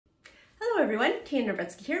Hello everyone, Tina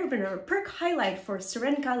Novetzky here with another perk highlight for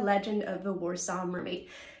Syrenka, Legend of the Warsaw Mermaid.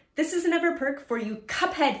 This is another perk for you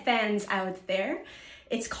Cuphead fans out there.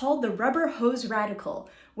 It's called the Rubber Hose Radical,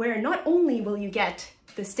 where not only will you get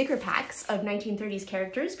the sticker packs of 1930s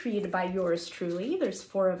characters created by yours truly, there's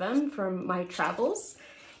 4 of them from my travels,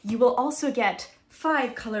 you will also get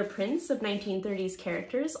 5 color prints of 1930s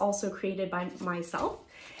characters, also created by myself,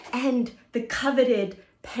 and the coveted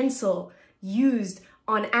pencil used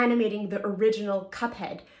on animating the original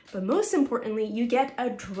Cuphead. But most importantly, you get a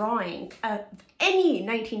drawing of any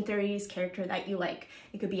 1930s character that you like.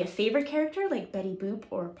 It could be a favorite character like Betty Boop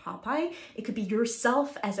or Popeye. It could be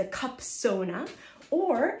yourself as a Cupsona,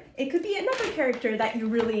 or it could be another character that you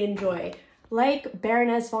really enjoy, like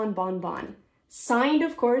Baroness von Bonbon. Signed,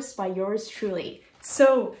 of course, by yours truly.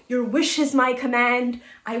 So, your wish is my command.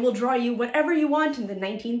 I will draw you whatever you want in the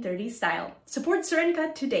 1930s style. Support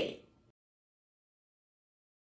Syrenka today.